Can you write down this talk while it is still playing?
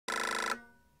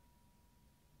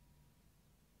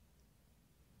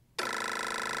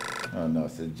Oh, no,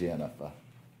 it's Jennifer.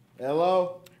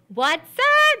 Hello? What's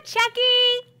up,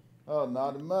 Chucky? Oh,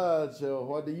 not much.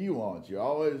 What do you want? You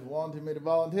always wanted me to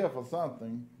volunteer for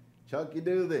something. Chuck, you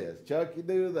do this. Chuck, you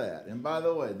do that. And by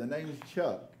the way, the name's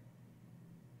Chuck.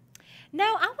 No,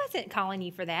 I wasn't calling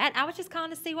you for that. I was just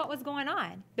calling to see what was going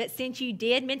on. But since you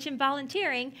did mention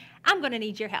volunteering, I'm going to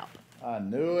need your help. I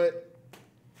knew it.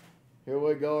 Here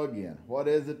we go again. What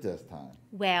is it this time?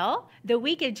 Well, the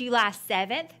week of July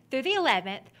 7th through the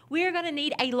 11th, we are going to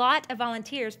need a lot of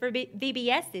volunteers for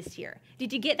VBS this year.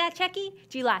 Did you get that, Chucky?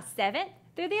 July 7th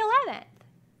through the 11th.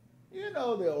 You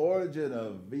know the origin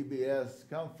of VBS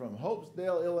comes from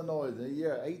Hopesdale, Illinois in the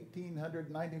year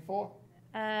 1894?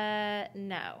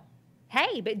 No.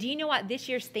 Hey, but do you know what this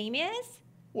year's theme is?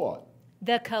 What?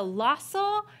 The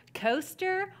Colossal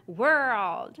Coaster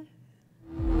World.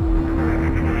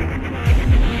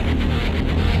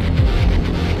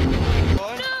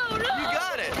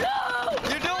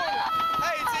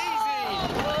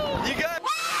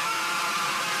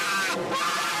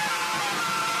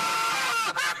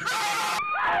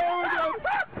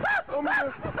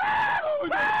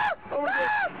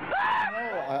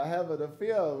 I have a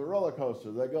fear of roller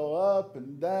coasters. They go up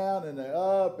and down and they're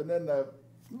up and then they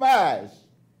smash.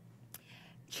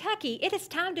 Chucky, it is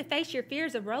time to face your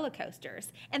fears of roller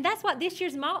coasters. And that's what this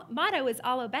year's motto is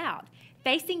all about.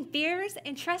 Facing fears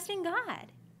and trusting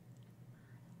God.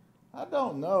 I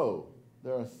don't know.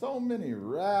 There are so many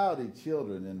rowdy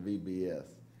children in VBS.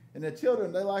 And the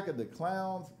children, they like the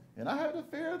clowns. And I have the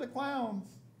fear of the clowns.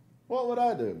 What would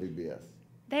I do at VBS?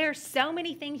 There are so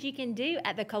many things you can do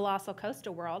at the Colossal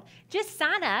Coaster World. Just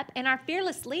sign up and our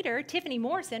fearless leader, Tiffany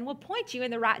Morrison, will point you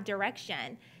in the right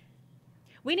direction.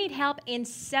 We need help in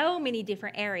so many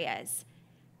different areas.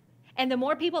 And the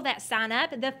more people that sign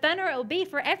up, the funner it will be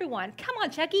for everyone. Come on,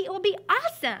 Chucky, it will be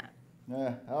awesome.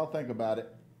 Yeah, I'll think about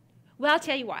it. Well, I'll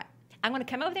tell you what. I'm going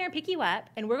to come over there and pick you up,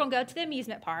 and we're going to go to the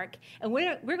amusement park, and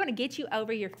we're going to get you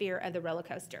over your fear of the roller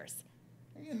coasters.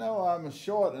 You know, I'm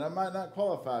short and I might not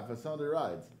qualify for some of the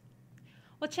rides.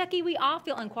 Well, Chucky, we all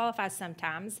feel unqualified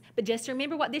sometimes, but just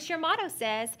remember what this year motto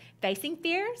says, facing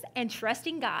fears and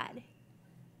trusting God.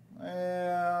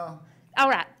 Well... All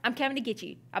right, I'm coming to get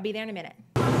you. I'll be there in a minute.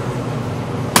 Ticket,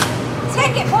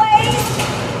 please.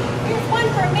 Here's one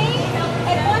for me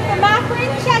and one for my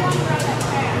friend Chucky. No.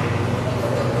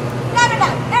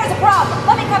 There's a problem.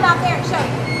 Let me come out there and show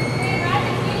you.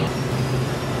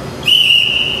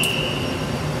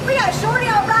 We got Shorty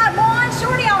on ride one,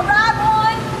 Shorty on ride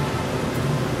one.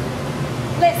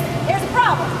 Listen, there's a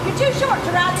problem. You're too short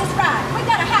to ride this ride. We've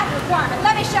got a height requirement.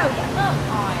 Let me show you. Come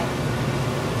on.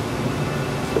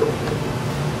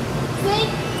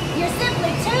 See? You're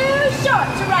simply too short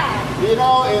to ride. You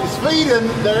know, in Sweden,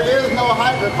 there is no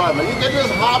height requirement. You can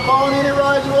just hop on any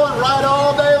ride you want, ride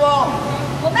all day long.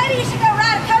 Well, maybe you should go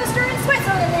ride a coaster in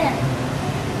Switzerland then.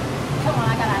 Come on,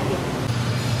 I got an idea.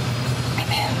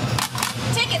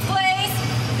 Tickets, please.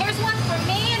 Here's one for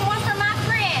me and one for my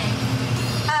friend.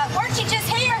 Weren't you just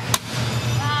here?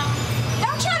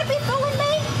 Don't try to be fooling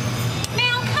me.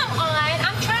 Now, come on.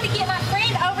 I'm trying to get my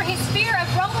friend over his fear of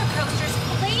roller coasters,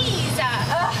 please.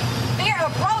 Fear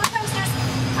of roller coasters?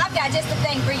 I've got just the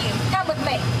thing for you. Come with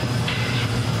me.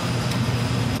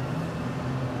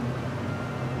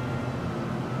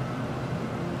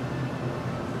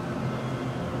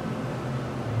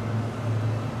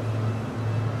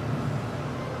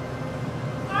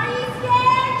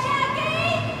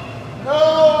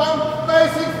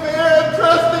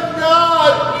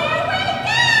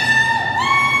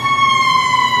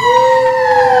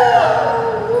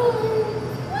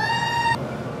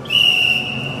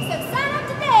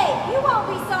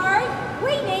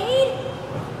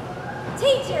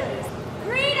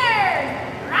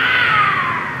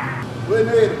 We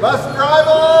need bus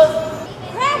drivers,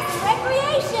 crafts and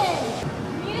recreation,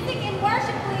 music and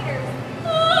worship leaders,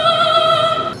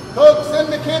 cooks in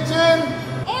the kitchen,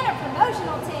 and a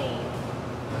promotional team.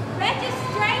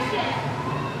 Registration.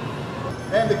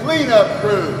 and the cleanup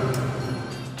crew.